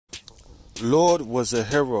Lord was a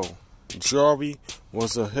hero. Jari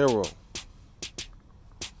was a hero.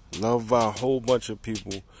 Loved by a whole bunch of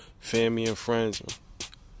people, family and friends.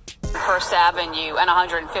 First Avenue and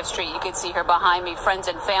 105th Street. You can see here behind me friends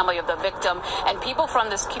and family of the victim, and people from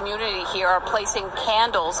this community here are placing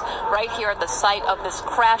candles right here at the site of this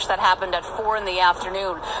crash that happened at 4 in the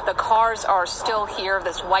afternoon. The cars are still here.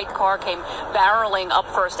 This white car came barreling up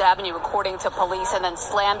First Avenue, according to police, and then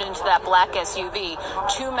slammed into that black SUV.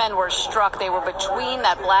 2 men were struck. They were between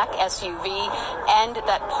that black SUV and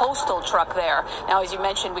that postal truck there. Now, as you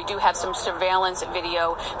mentioned, we do have some surveillance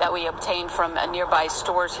video that we obtained from nearby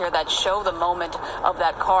stores here that show the moment of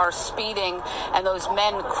that car speeding and those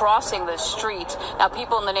men crossing the street. Now,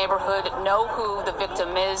 people in the neighborhood know who the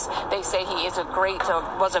victim is. They say he is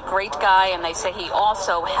was a great guy, and they say he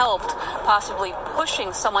also helped, possibly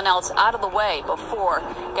pushing someone else out of the way before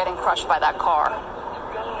getting crushed by that car.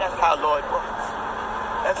 That's how Lord was.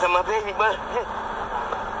 That's how my baby was.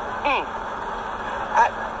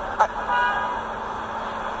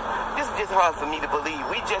 This is just hard for me to believe.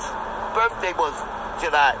 Birthday was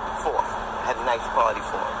July 4th. Had a nice party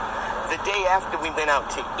for him. The day after, we went out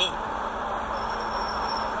to eat.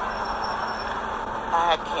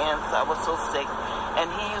 I had cancer. I was so sick. And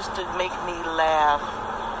he used to make me laugh.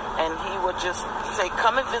 And he would just say,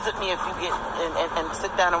 come and visit me if you get, and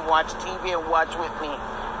sit down and watch TV and watch with me,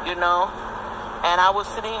 you know? And I was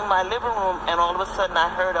sitting in my living room, and all of a sudden I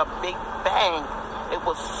heard a big bang. It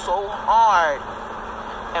was so hard.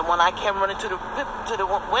 And when I came running to the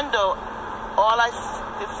window, all I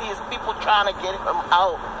could see is people trying to get him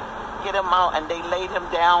out, and they laid him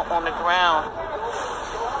down on the ground.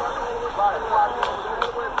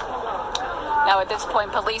 Now, at this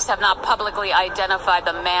point, police have not publicly identified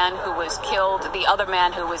the man who was killed. The other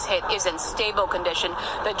man who was hit is in stable condition.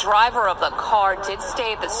 The driver of the car did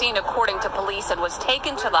stay at the scene, according to police, and was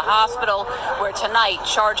taken to the hospital, where tonight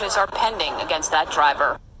charges are pending against that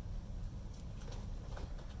driver.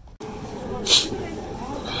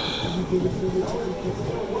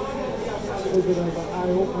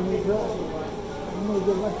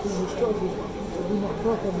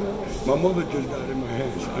 My mother just died in my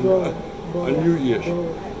hands on New Year's.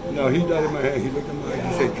 No, he died in my hand. He looked at my hand.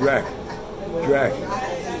 He said, drag.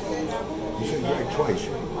 He said, drag twice.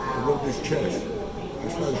 I wrote his chest. I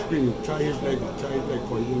started screaming, tie his leg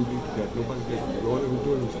for he wouldn't be to death. Nobody did it. All they were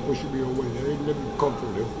doing was pushing me away. They didn't let me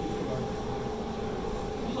comfort him.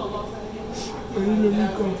 They didn't let me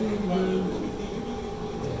comfort him, man.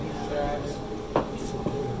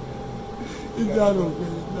 It's not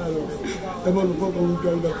okay. That motherfucker who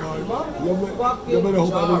got in that car, you better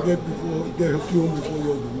hope I don't get him before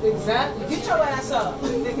you do. Exactly. Get your ass up. I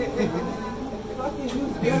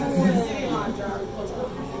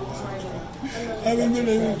haven't been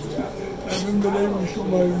able to show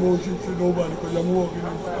my emotions to nobody because I'm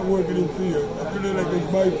working in fear. I feel like it's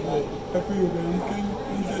my fault. I feel that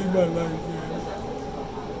he saved my life, man.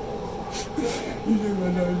 He saved my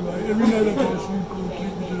life. Every night I can't sleep,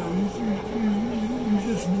 he's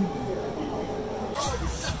just sleeping.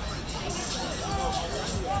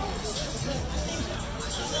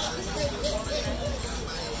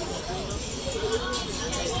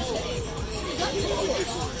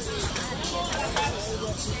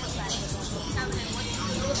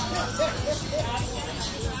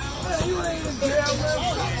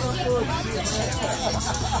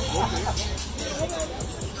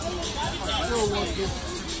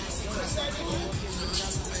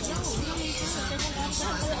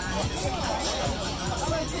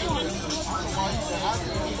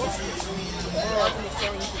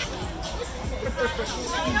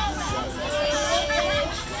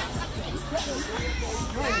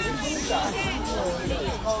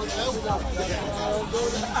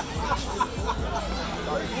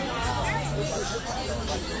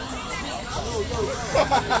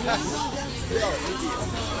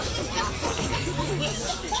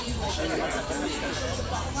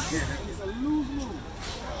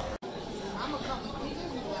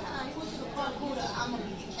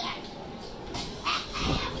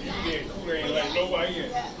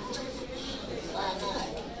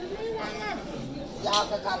 Y'all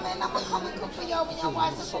can come in. I'm gonna come and cook for y'all when y'all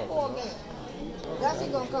watch the football game. That's he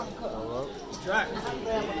gonna come cook. Exactly.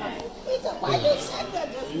 He said, why you said that?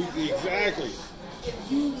 Exactly.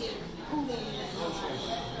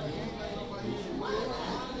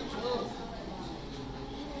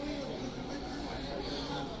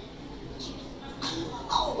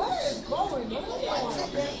 Oh, where is going? What's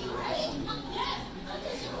today?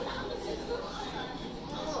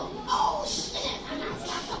 Oh, shit. I'm not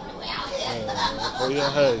stopping the way out here. Hold your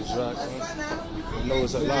head, Jack. know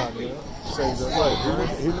it's alive, you know? Saves your life, He right?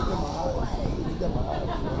 looked at my eyes. He looked at my eyes.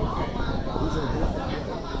 He's in here.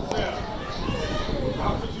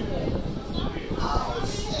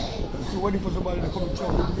 You're waiting for somebody to come and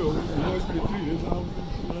talk with you. You know, it's been 3 days. I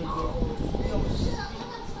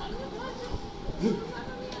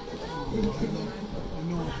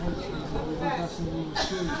know it hurts you, but we got some little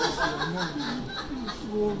kids.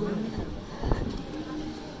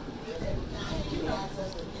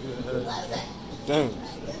 Damn.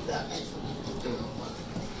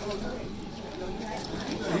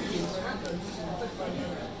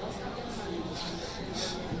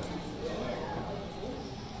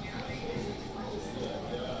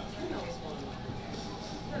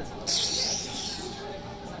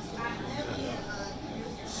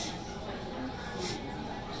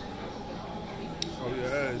 Oh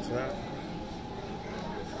yeah, it's hot.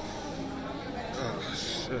 Oh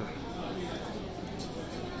shit.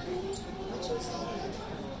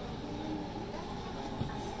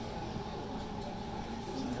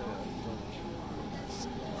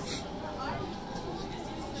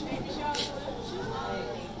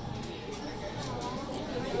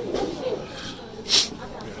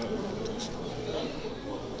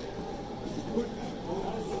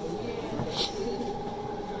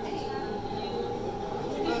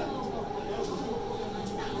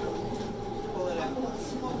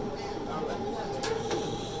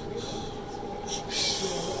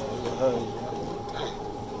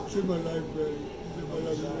 Saved my life, man. Saved my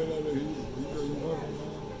life. He ran out of here. He saved my life,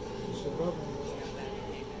 bro.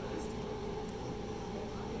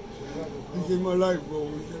 He saved my life, bro.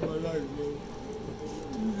 He saved my life, bro.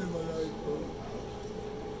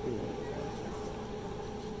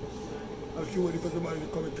 I'm still waiting for somebody to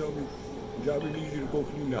come and tell me, Jari needs you to go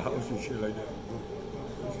clean the house and shit like that.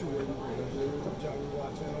 I'm still waiting for that. Jari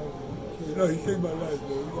watching over. No, he saved my life,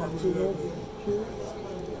 bro. He saved my life, bro.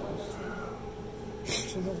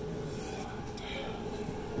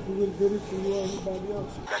 Who would did it for you or anybody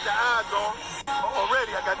else? Got the eyes on.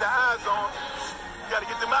 Already, I got the eyes on. You gotta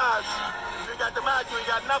get them eyes. If you got them eyes, you ain't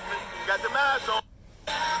got nothing. You got them eyes on.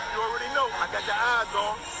 You already know. I got the eyes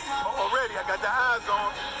on. Already, I got the eyes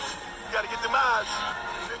on. You gotta get them eyes.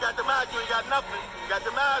 If you got them eyes, you ain't got nothing. You got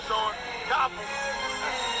them eyes on. Cop 'em.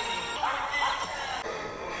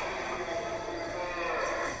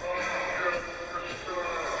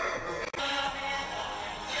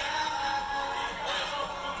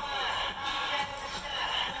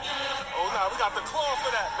 We got the claw for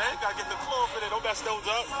that, man. Gotta get the claw for that. Don't mess those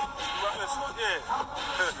up. Yeah.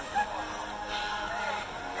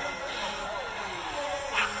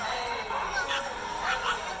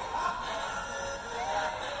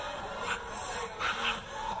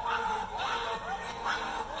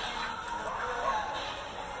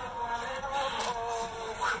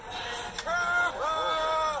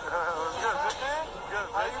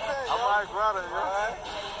 How you been? I'm my brother, you all right?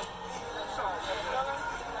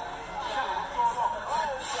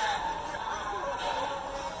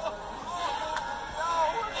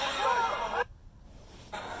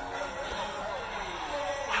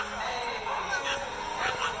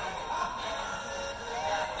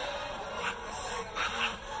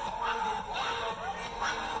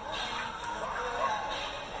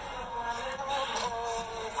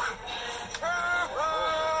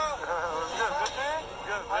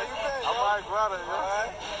 Brother, you all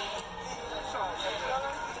right?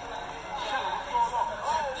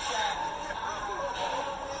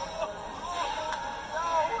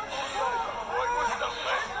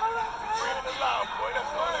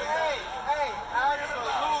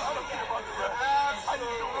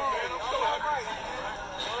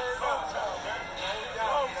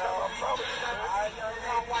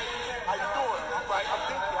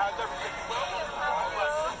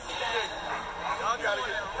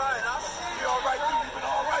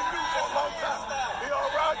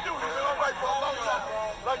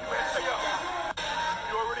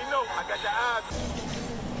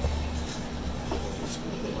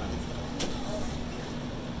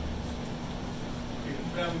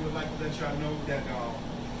 We would like to let y'all know that the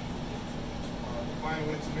final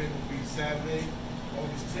intimate will be Saturday,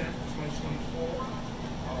 August 10th, 2024.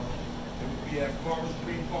 It will be at Forest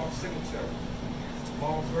Green Park Cemetery,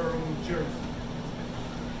 Marlboro, New Jersey.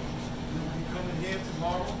 We will be coming here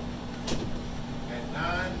tomorrow at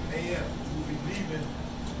 9 a.m. We will be leaving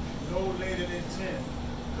no later than 10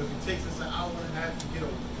 because it takes us an hour and a half to get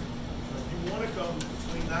over. So if you want to come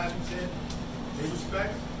between 9 and 10, they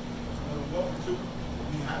respect, you're welcome to.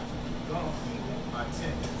 We have to be gone by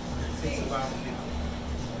 10. It takes about a minute.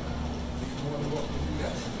 If you want to welcome to do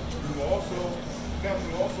that. We would also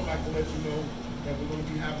like to let you know that we're going to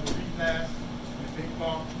be having a repast with Big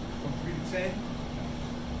Park from 3 to 10.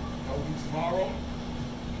 That will be tomorrow.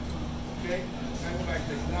 Okay? And we're like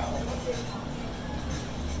this now.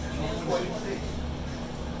 26.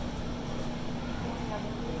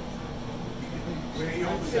 Radio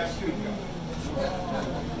Saturday.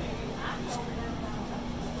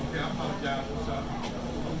 Okay, I apologize. What's up?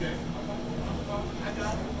 Okay.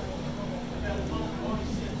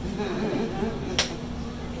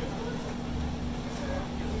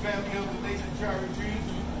 The family of the late Nadjari Reid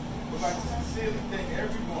would like to sincerely thank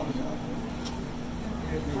everyone for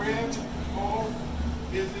their prayers, calls,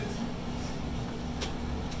 visits,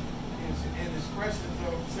 and expressions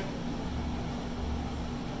of sympathy.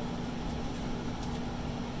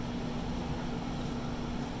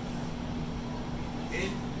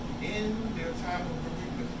 In their time of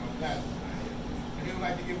bereavement, and they would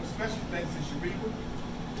like to give a special thanks to Sharifa,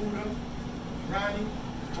 Huda, Ronnie,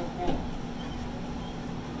 for Kwon.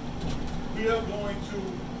 We are going to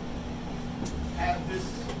have this,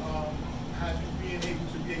 have you being able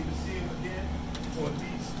to see him again for at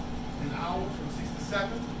least an hour from 6 to 7.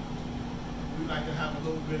 We'd like to have a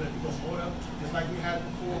little bit of order, just like we had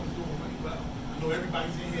before. We're doing really well. I know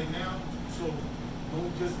everybody's in here now, so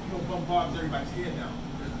don't just bombard everybody's here now.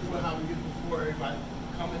 Let's do it how we did before. Everybody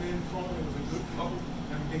coming in from it was a good flow.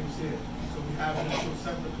 Everything was here. So we have it until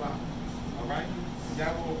 7 o'clock. All right?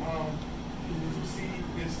 That will receive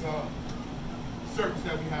this service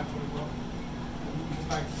that we have for the brother. And we would just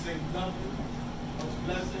like to say we love you. Much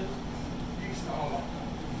blessings. Peace to all.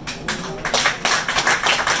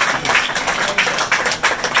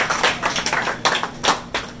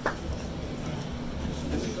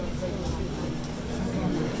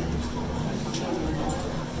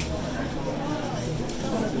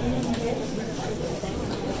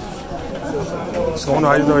 What's going on?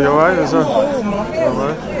 How you doing? You alright? Yes, sir.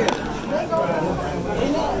 Alright.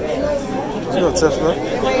 You know, Tiff, man.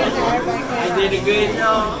 I did a good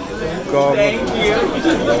job. God, Thank you.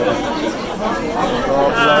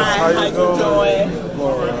 God bless. How you doing?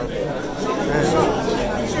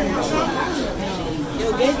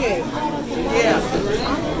 Yeah.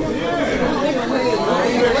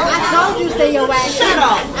 I told you stay your ass. Shut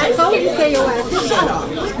up. I told you stay your ass. Shut up.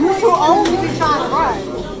 You too old to be trying to run.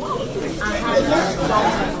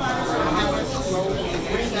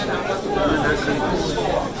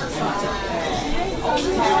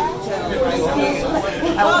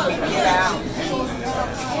 I want me to get out.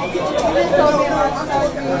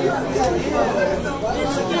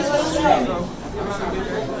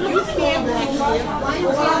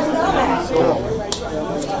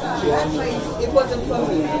 It wasn't for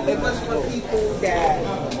me. It was for people that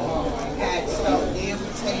had stuff, the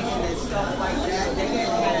invitation and stuff like that. They didn't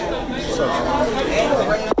have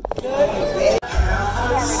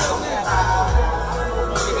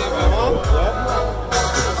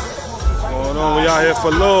going on? We out here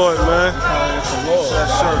for Lord, man. That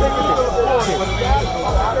shirt.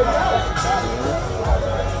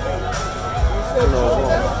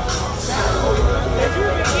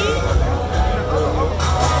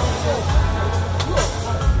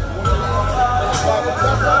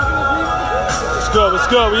 What's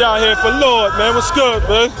good? We out here for Lord, man. What's good,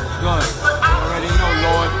 man? Good. I already know,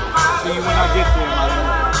 Lord. See you when I get there, my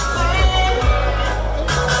Lord.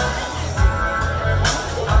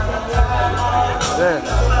 Yeah.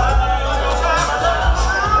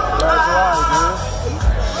 That's right, man.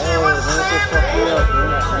 Hey, man, so fuck you up, man.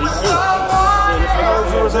 Me too. I heard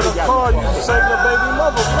you was in the car, you was saving your baby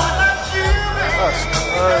mother, man. That's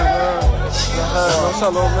crazy, man. What's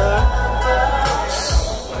up, little man?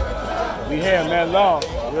 We here, man, long.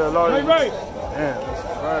 Yeah, Lord. Right. Man, that's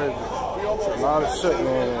crazy. It's a lot of shit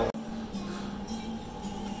going on.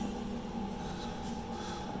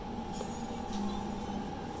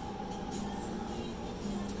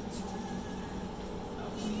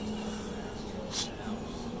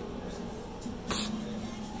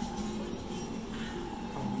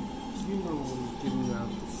 You know when you giving out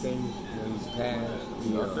the things in the past.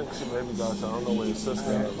 I think she maybe got some. I don't know where your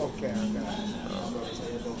sister is. Okay, I got it.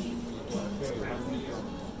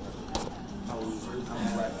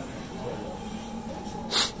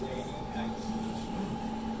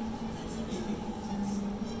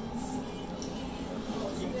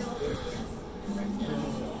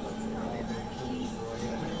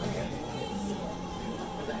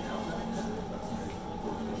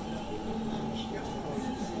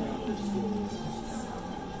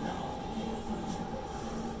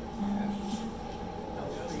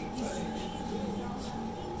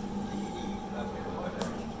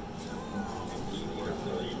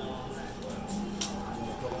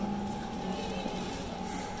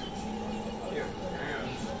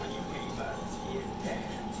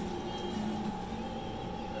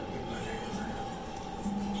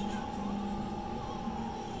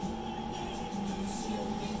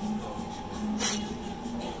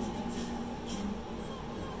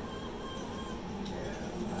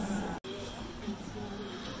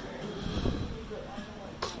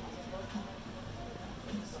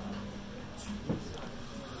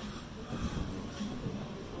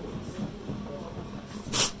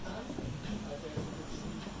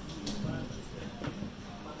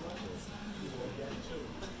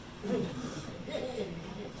 Going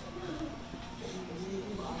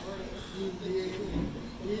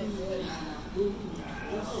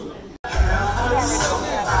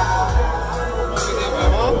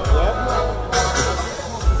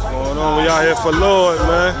on? We out here for Lord,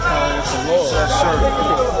 man. Yes, sir.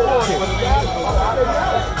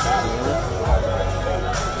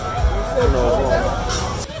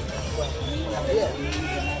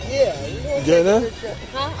 You getting it?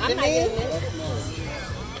 Huh? I'm not getting it.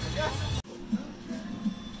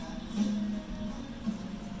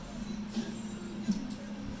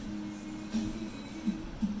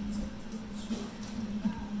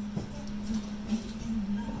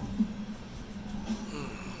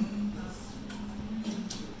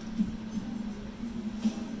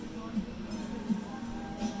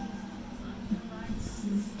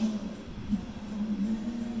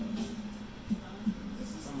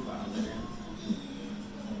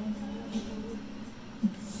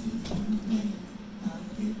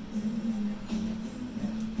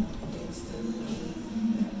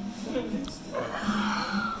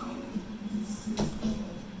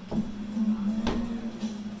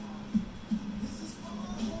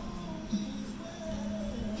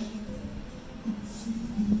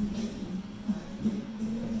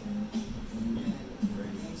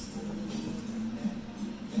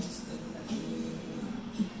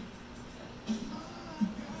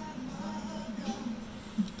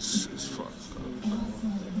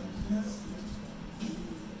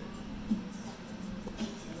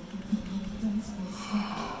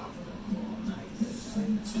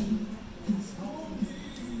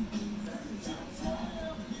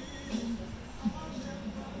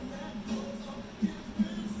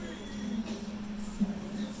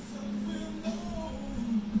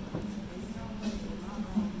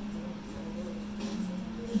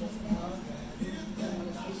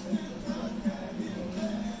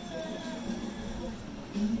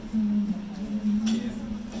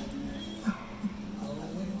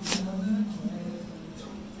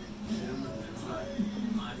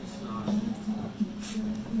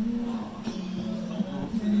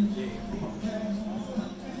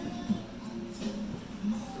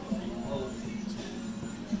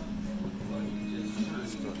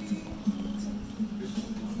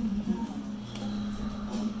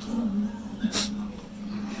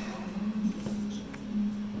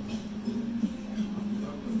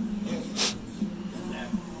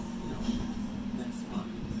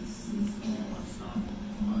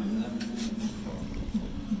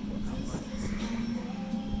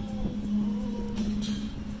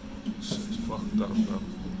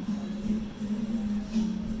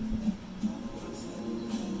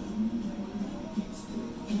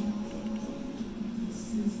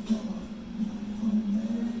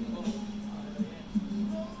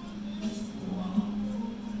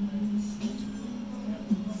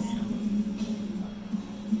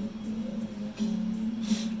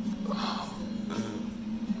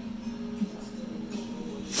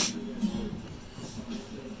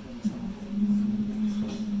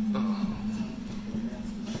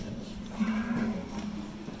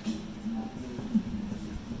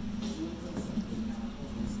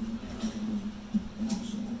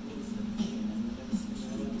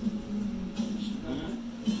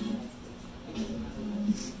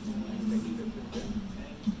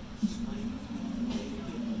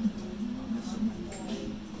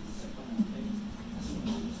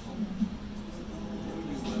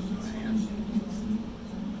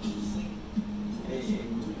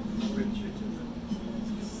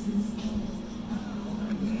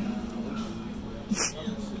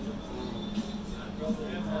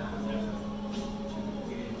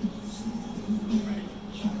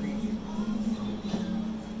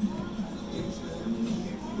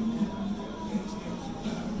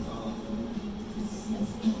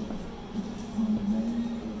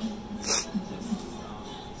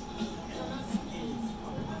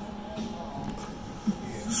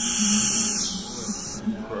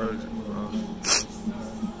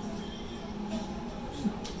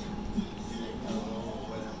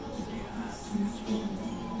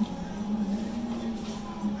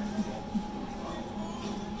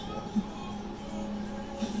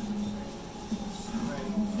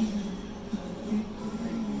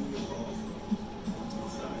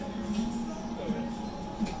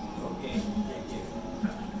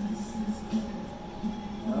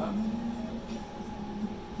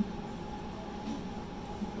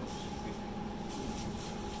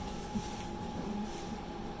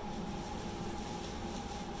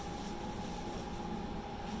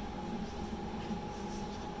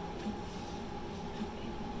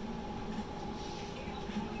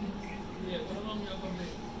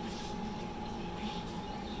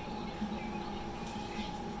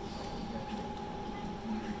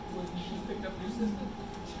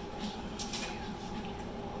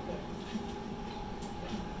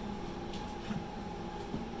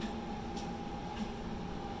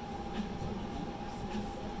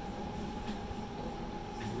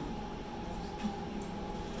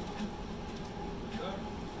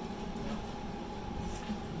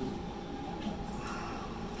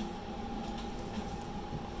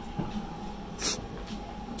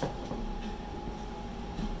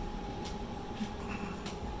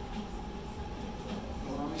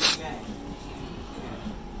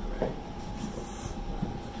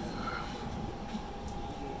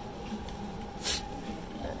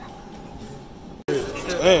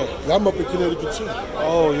 Man. I'm up in Connecticut too.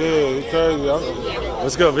 Oh yeah, you crazy.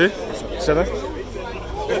 Let's go, B. Shut up.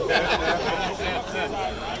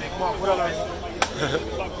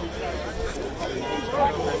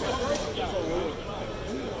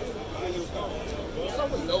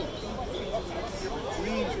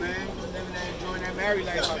 Queens, man. Living there, enjoying that married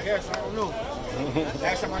life, I guess. I don't know.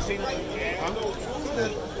 Last time I seen like,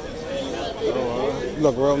 You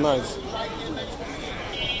look real nice.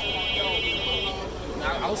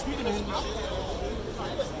 I was speaking to him.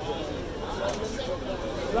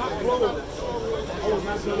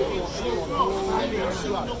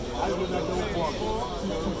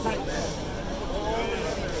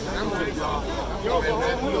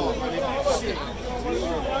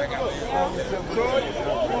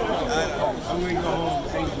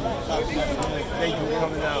 Thank you for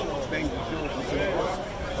coming out. Thank you.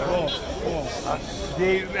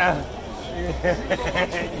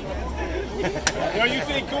 Yo, you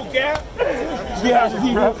think Cool Cap? Yeah,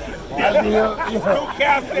 Cool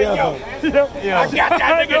Cap said, yo, I got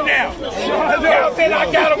that nigga now. Cool Cap said, I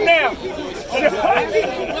got him now.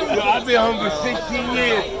 Yo, I've been home for 16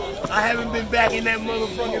 years. I haven't been back in that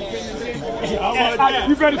motherfucking penitentiary.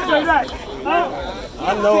 You better say that. Huh? I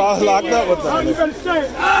know I was locked up with them. You better say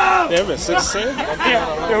it. Damn it, 16?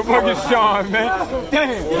 Yeah, yo, fucking Sean, man.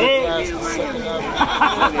 Damn.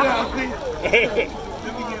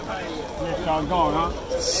 Sean gone, huh?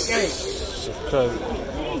 Cause,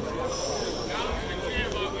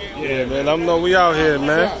 yeah, man, I know we out here,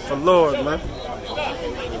 man. For Lord, man.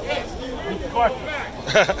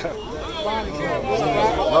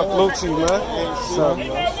 Luck Lucci, man. What's up, man?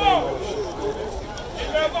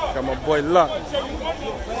 Got my boy Luck.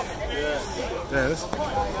 Yeah, this.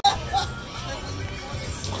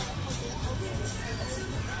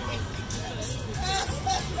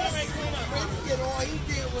 All he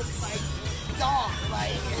did was like dark,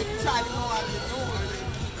 like trying to go out the door and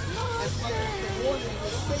the water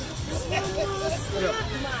was safe.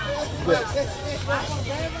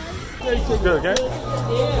 Good, okay?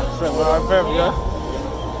 Yeah. My family, yeah?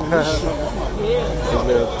 This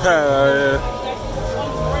little pat out here.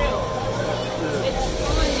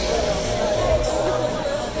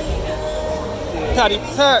 Patty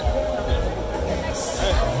Pat.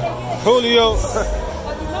 Julio.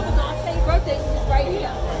 Birthday is right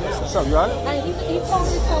here. What's up, you all right? And he told me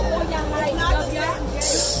to tell all y'all like love y'all.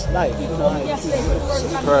 Like, He told me yesterday for the first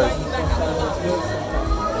time. right.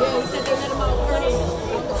 Yeah, he said they let him out early on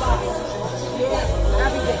the body. Yeah,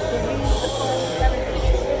 every day.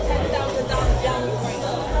 $10,000 down the drain.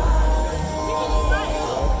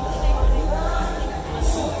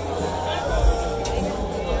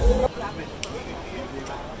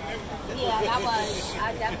 Yeah, that was. I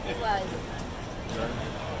definitely was.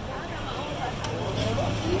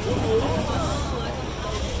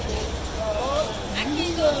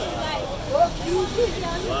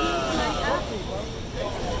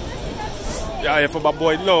 Yeah, here for my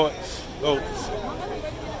boy Lord. Oh.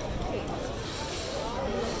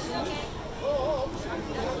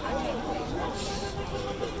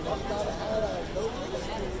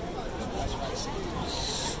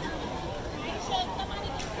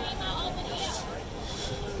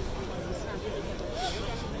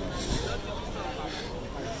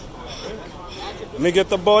 Let me get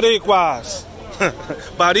the Boricuas.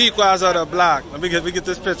 Boricuas on the block. Let me get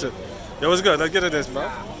this picture. It was good. Let's get at this, bro.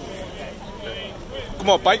 Come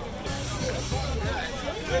on, Pike.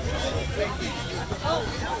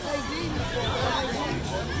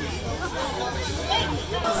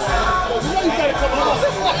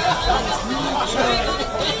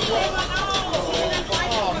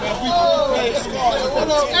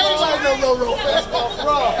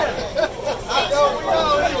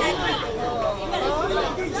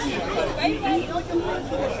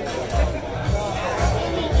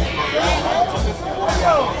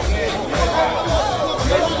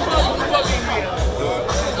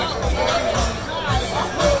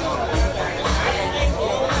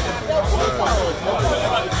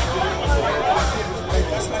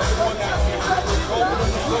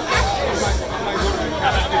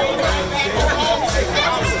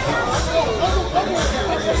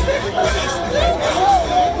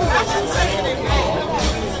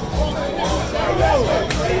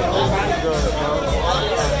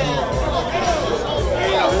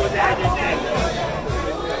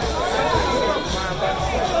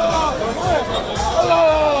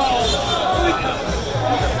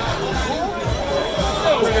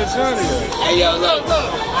 Hey, yo, look.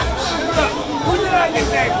 Who did I get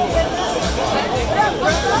that for?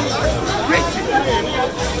 Richard.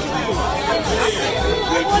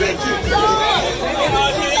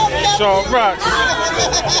 Shaw Rock.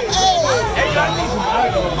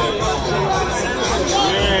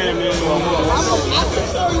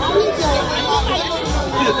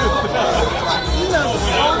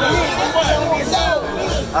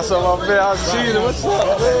 I saw my man, I was cheating. What's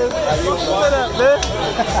up, man? What up, man?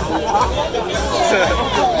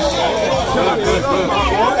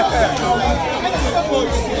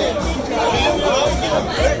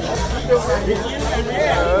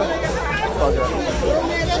 Fuck up.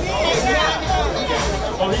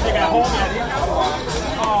 Oh, he just got home at it.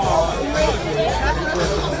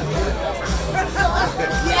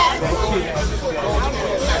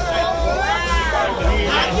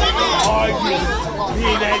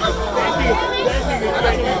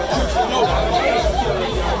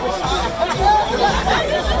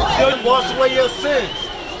 Just wash away your sins.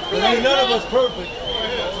 Because ain't none of us perfect.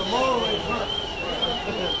 Tomorrow ain't perfect.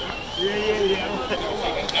 Yeah.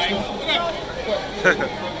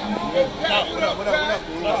 What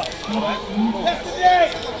up? Yesterday!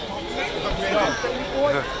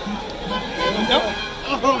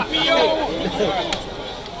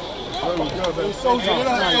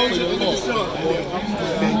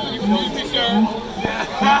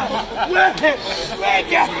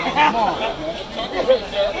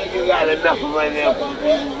 You got enough of right now.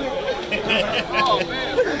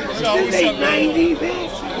 Late 90s, man.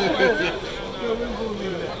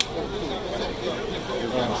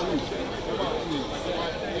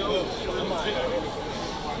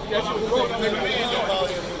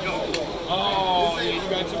 Oh, yeah,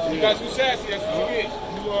 you got too sassy. That's what you get.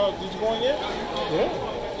 Did you go in yet? Yeah.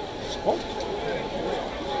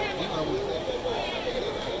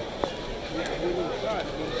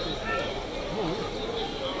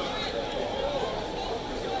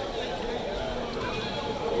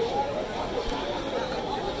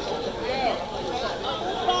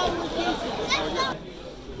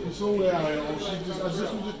 It's all out here. I just was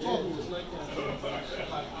just talking with her.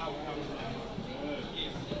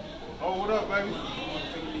 Oh, what up, baby?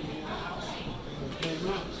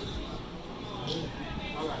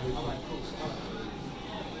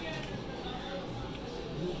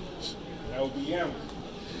 That would be Aaron.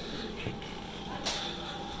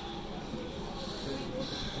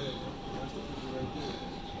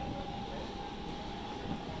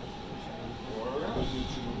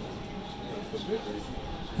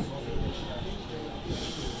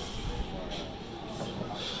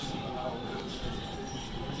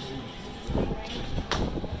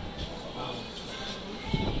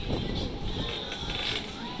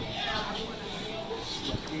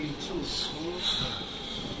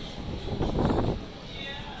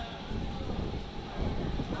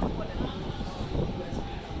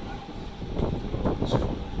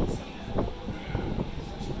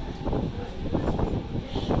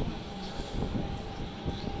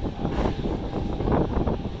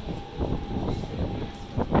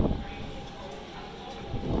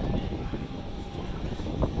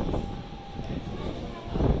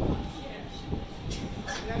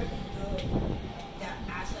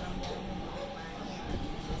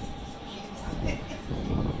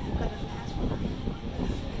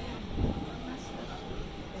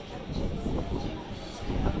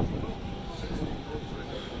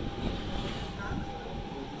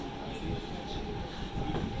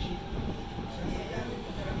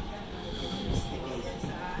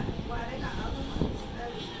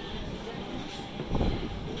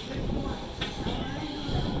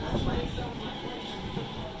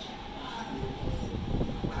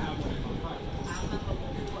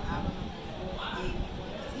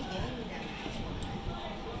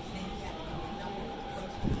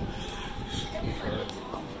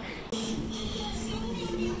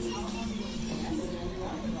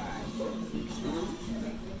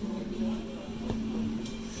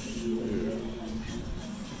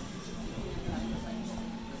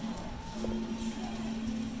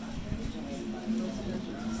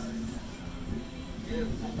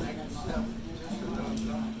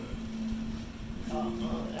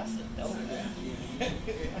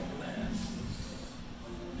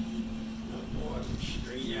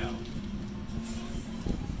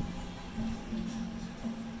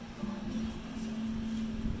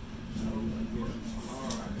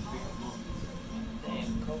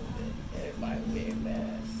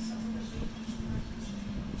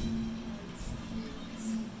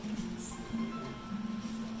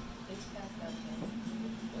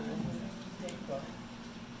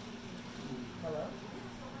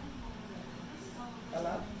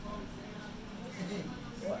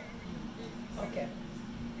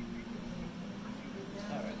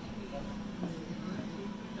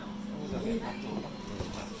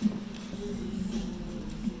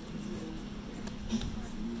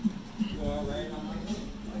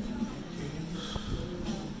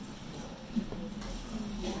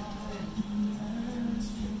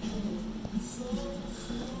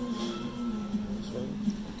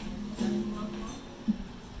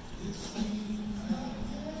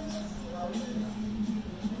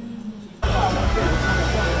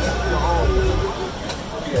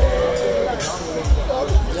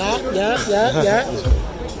 Yeah.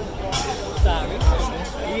 Sorry.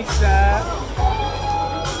 Eastside.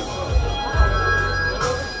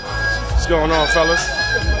 What's going on, fellas?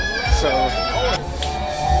 So.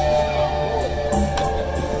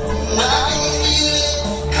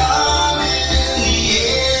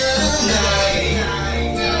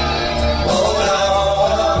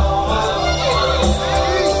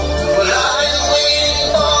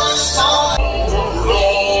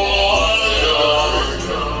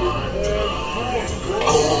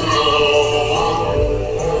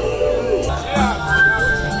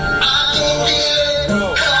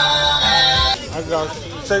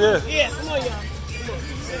 Say this. Yeah, come on, y'all.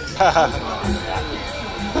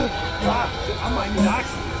 I might need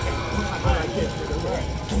oxygen.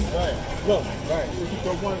 Right. Look, right.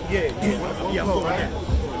 Yeah. Look, right.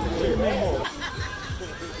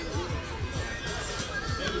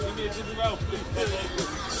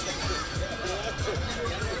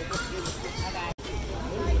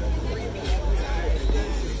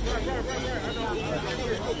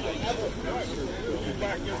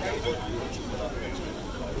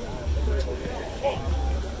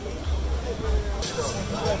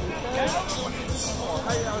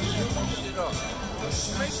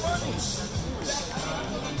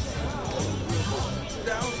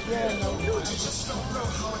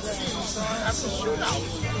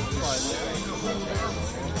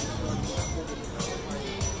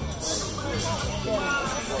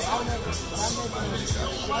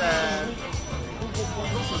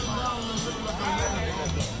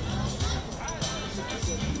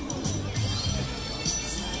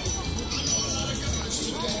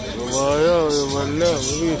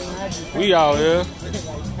 We out here.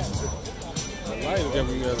 Light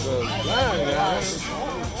giving me a little blind, guys.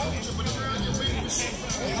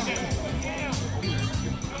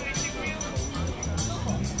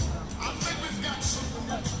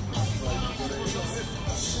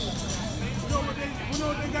 You know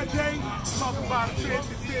what they got, Jay? Talk about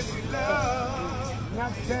 50-50 love.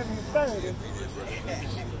 Not 730.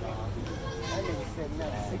 That nigga said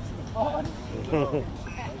not 60-40.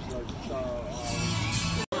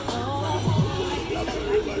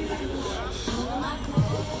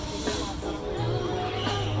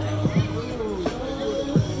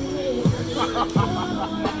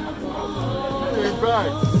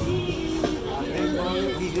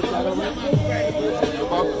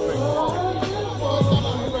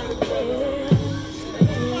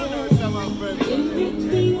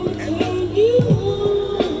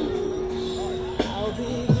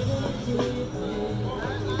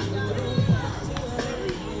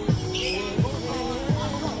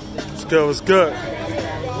 It was good.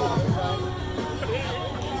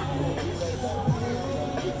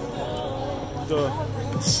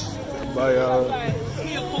 By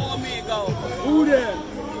He'll call me and go, Who this?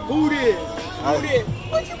 Who this?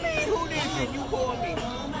 What you mean, who this? And you call me.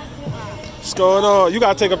 What's going on? You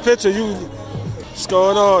gotta take a picture. What's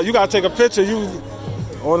going on? You gotta take a picture.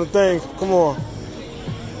 On the thing. Come on.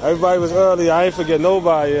 Everybody was early. I ain't forget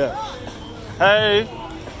nobody yet. Hey.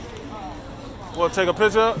 Want to take a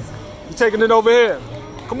picture? You taking it over here?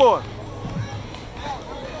 Come on.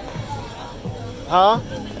 Huh?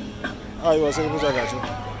 Oh, you want to take a picture? I got you.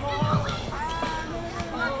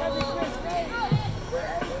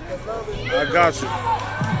 I got you.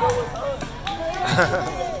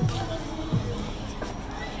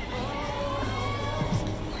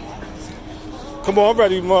 Come on, I'm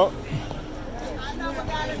ready, Mark.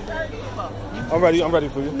 I'm ready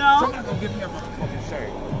for you. No.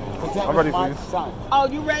 I'm ready for you. Oh,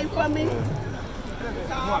 you ready for me?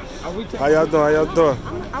 How y'all doing?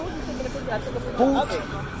 I was just taking a picture. I took a picture of it.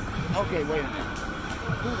 Okay, wait a minute.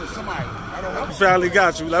 Who is somebody? I don't know. Finally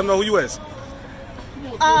got you. Let them know who you is.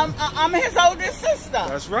 I'm his oldest sister.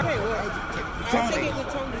 That's right. I take it with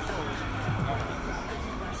Tony.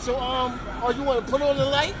 So, you want to put on the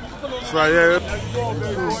light? That's right, yeah.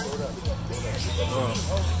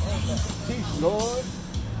 Peace, Lord.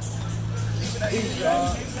 Peace,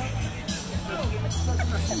 God.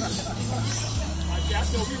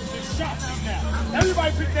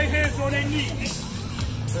 Everybody put their hands on their knees.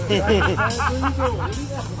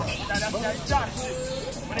 That's shot shit.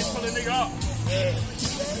 When they pull a nigga up.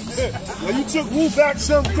 Well, you took Wu back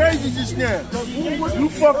something crazy just now. You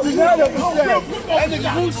fucked his head up just now. That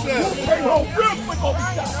nigga Wu said.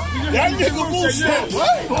 That nigga Wu said.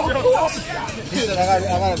 I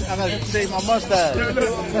gotta shave my mustache.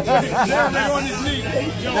 On his knee.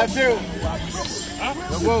 That's you.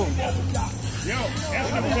 Whoa.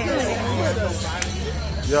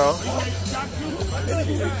 Yo.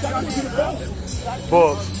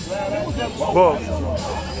 Books. Books.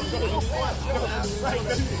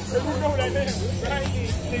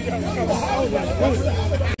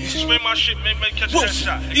 Spin my shit, man, catch that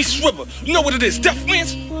shot. East River, you know what it is. Death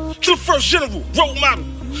wins. Kill the first general, role model.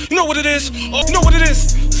 You know what it is. Oh, you know what it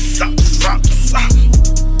is. Zop, zop, zop.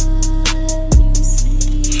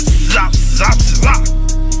 Zop, zop, zop.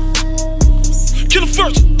 Kill the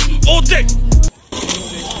first, all day.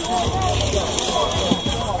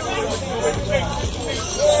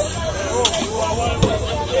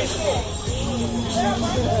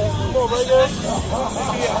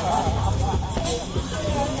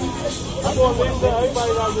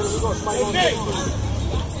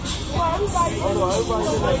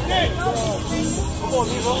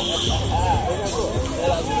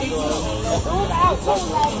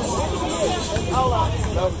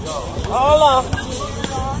 Hold on.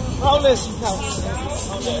 Hold this.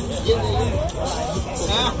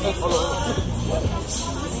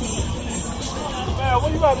 Man, what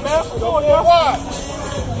you got, man? Come on, man. What?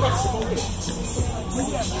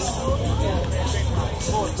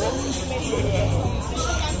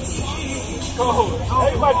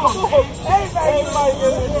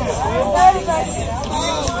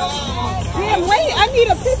 Damn, wait, I need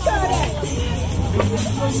a picture of that.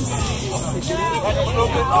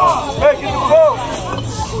 Hey, get the ball.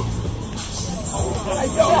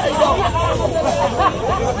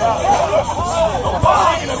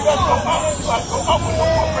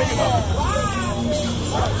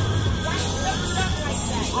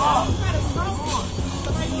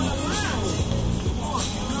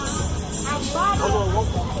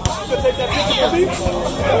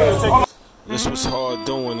 This was hard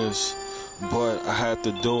doing this, but I had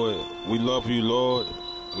to do it. We love you, Lord.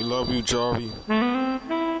 We love you, Jari.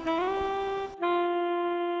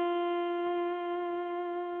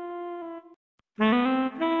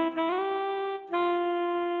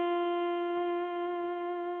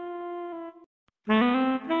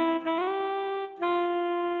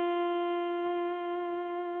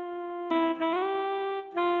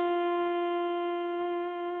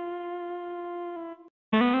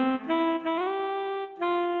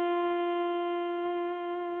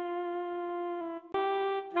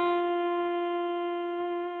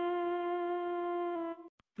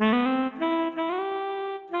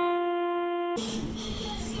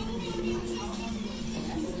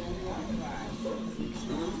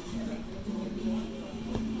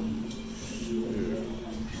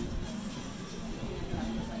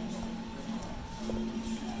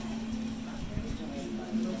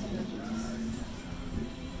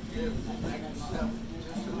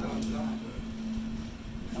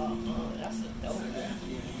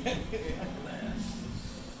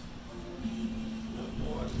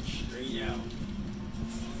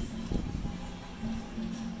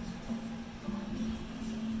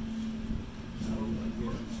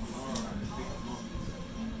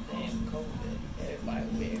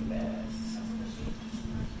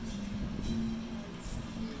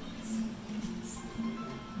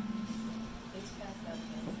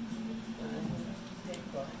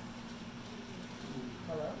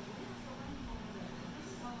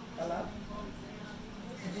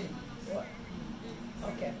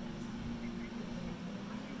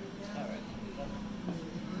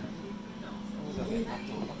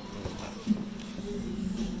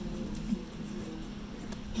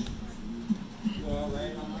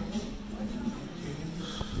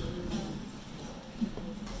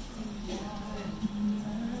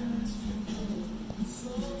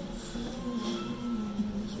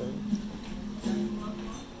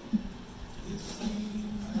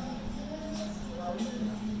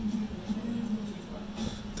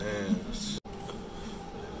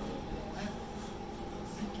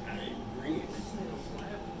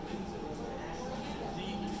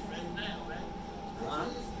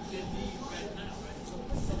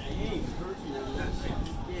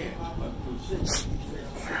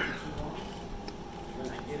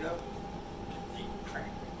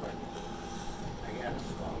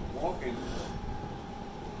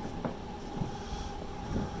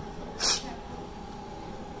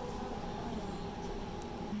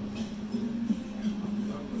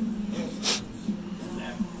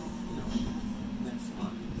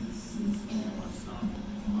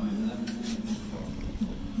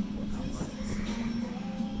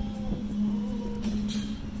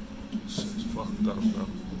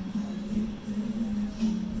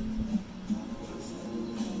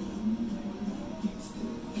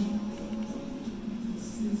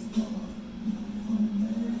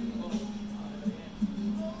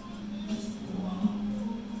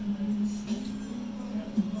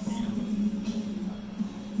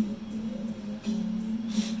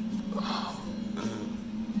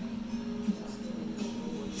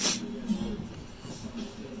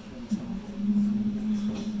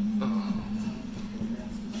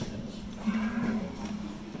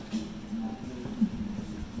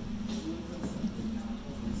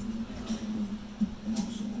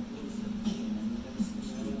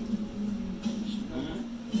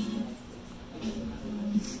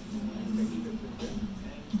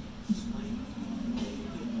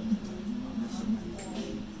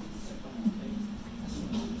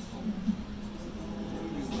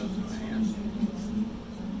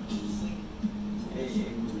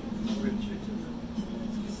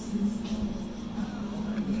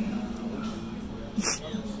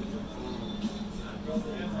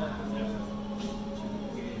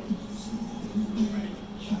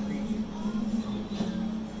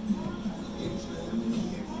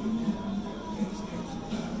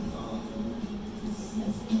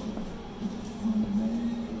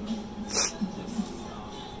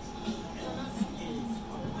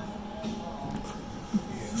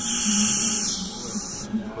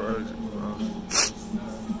 crazy, man.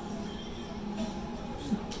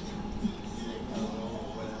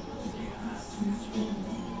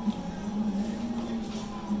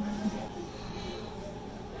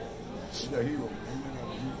 Yeah, hero.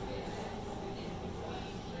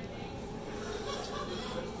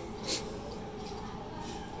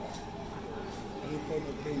 I didn't find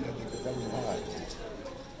no pain that day because I was high.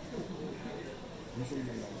 You see me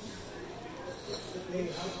now.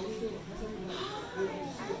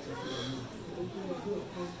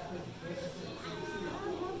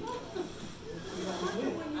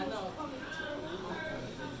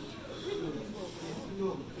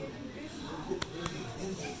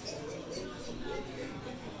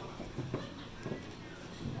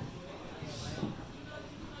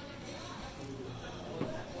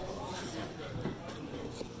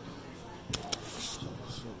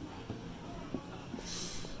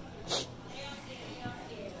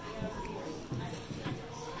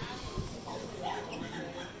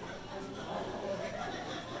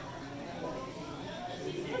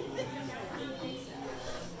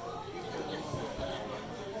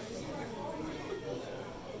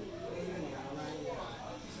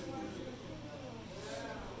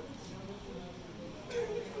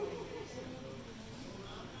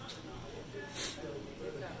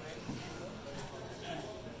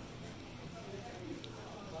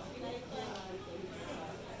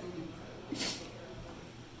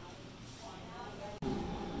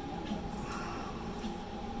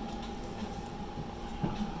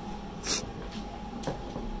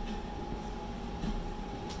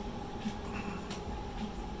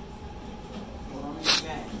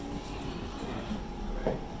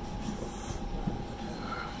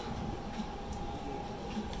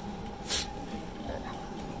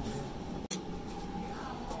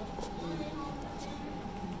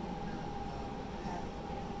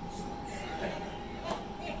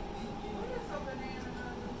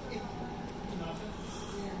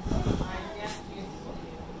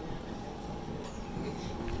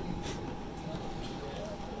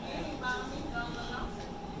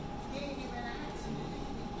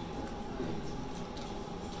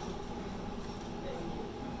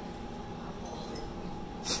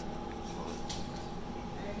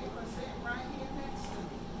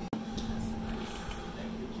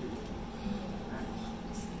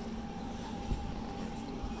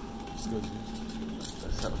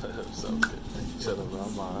 So chilling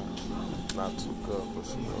on mine. Not too good, but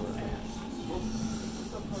some good.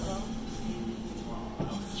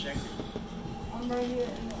 I'm right here.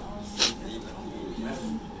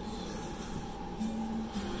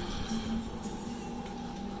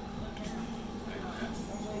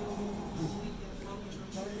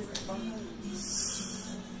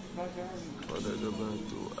 But they've been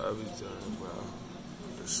through everything, bro.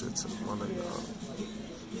 This shit took money down.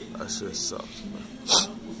 That shit sucks, man.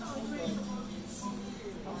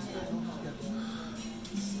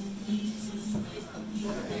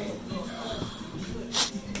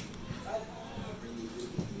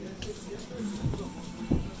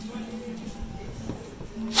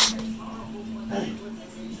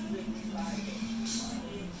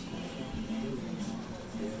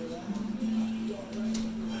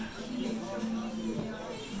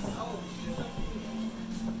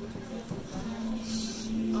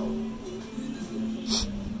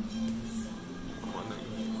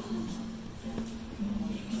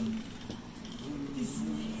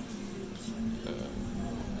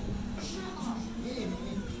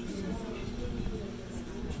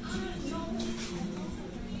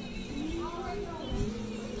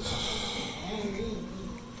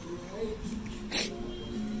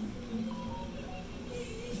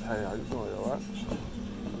 Hey, how you doing? You alright?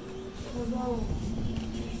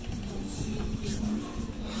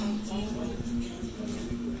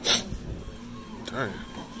 Dang.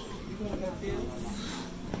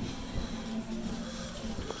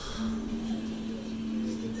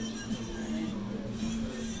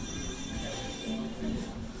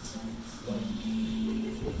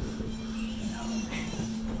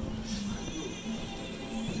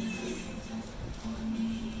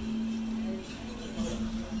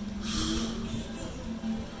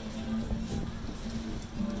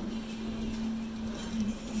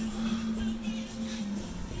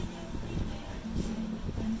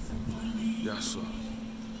 Yes, sir.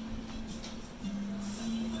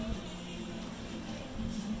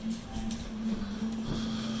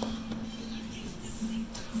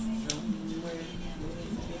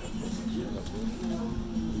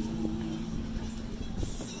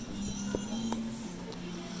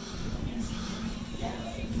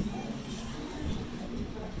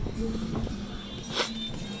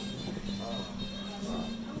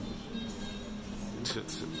 Shit.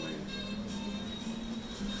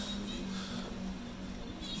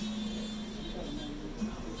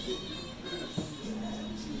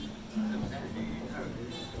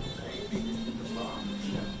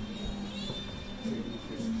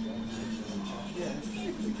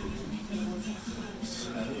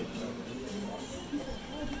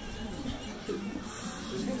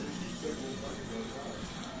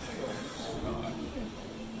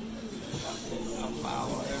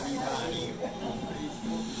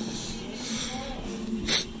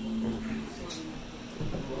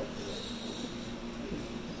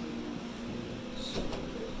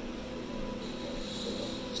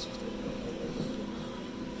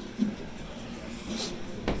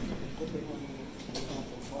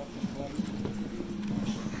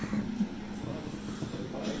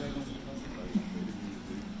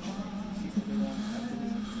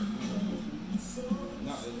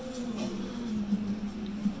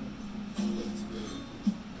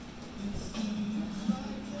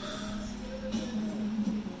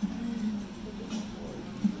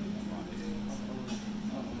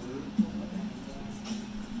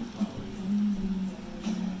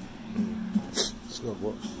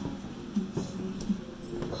 What?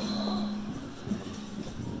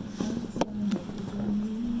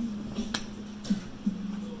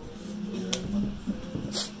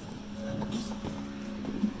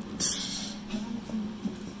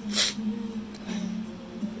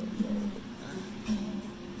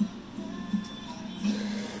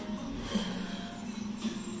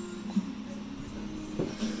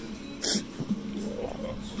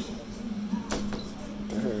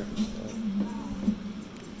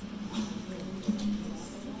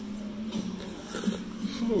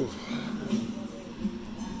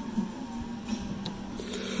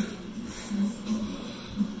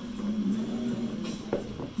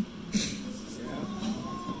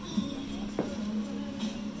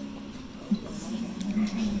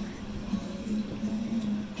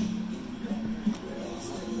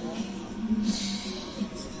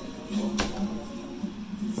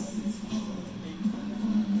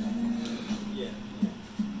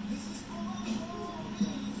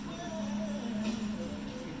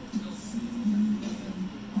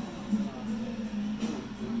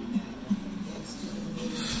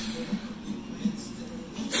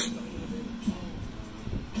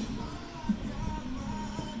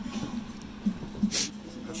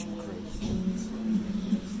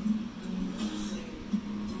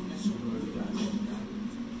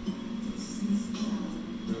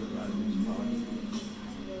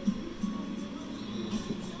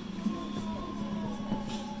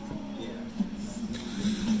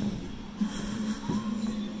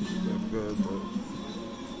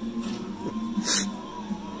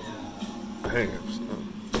 Damn,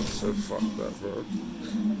 son. So fucked up, bro.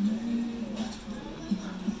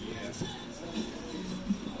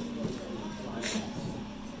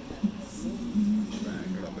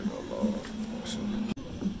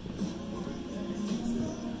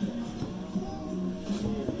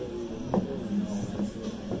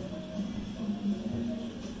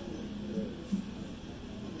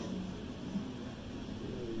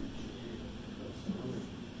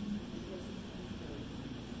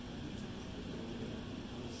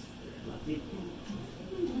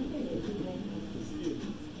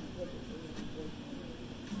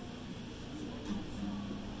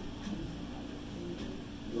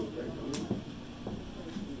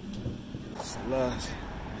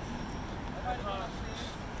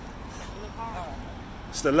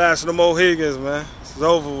 It's the last of the Mohegans, man. It's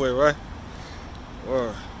over with, right?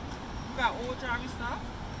 Word. You got old Jari stuff?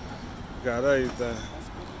 Got everything.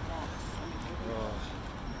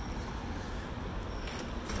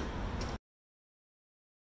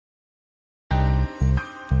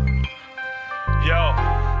 Yo,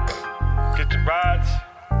 get your rides,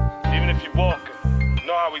 even if you're walking. You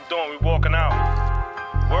know how we doing, we walking out.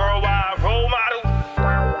 Worldwide role model.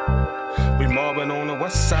 We mobbing on the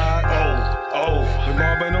west side, oh. We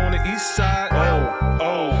mobbing on the east side,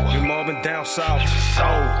 oh. We mobbing down south,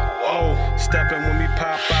 oh. Stepping when we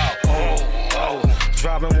pop out, oh.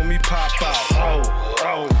 Driving when we pop out,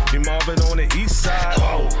 oh. We mobbing on the east side,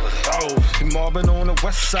 oh. We mobbing on the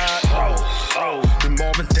west side, oh. We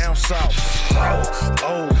mobbing down south,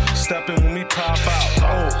 oh. Stepping when we pop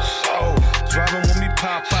out, oh. Driving when we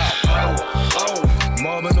pop out, oh.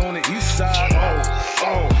 Mobbing on the east side,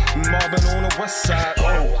 oh. Mobbing on the west side,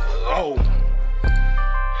 oh.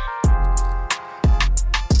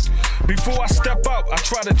 Before I step up, I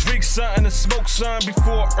try to drink something and smoke something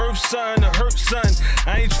before earth something to hurt something.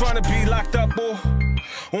 I ain't trying to be locked up, boy.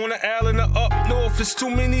 On the island or up north, there's too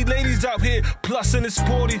many ladies out here, plus in this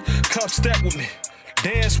party. Come step with me.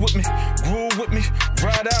 dance with me, groove with me,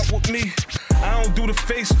 ride out with me. I don't do the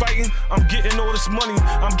face fighting, I'm getting all this money,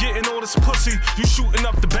 I'm getting all this pussy. You shooting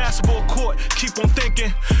up the basketball court, keep on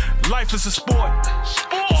thinking, life is a sport.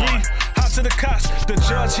 3, hot to the cops, the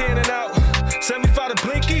judge handing out 75 to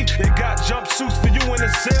Blinky. They got jumpsuits for you and a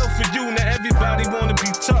sale for you. Now everybody wanna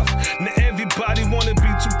be tough, now everybody wanna be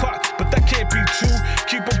Tupac, but that can't be true.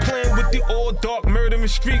 Keep on playing with the all dark murdering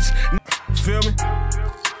streets. Feel me?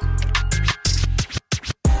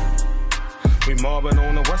 We mobbing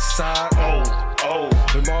on the west side, oh, oh.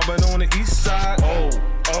 We mobbing on the east side, oh,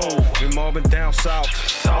 oh. We mobbing down south,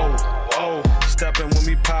 oh, oh. Stepping when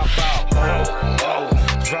we pop out, oh,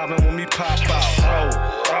 oh. Driving when we pop out,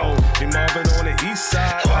 oh, oh. We mobbing on the east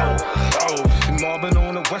side, oh, oh. We mobbing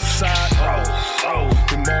on the west side, oh, oh.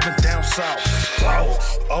 We mobbing down south,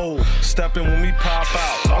 oh, oh. Stepping when we pop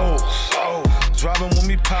out, oh, oh. Driving when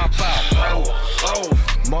we pop out, oh, oh.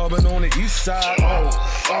 Mobbing on the east side, oh,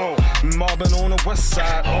 oh. Mobbing on the west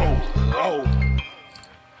side, oh, oh.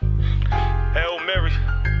 Hail Mary.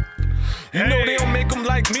 You know they don't make them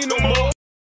like me no more.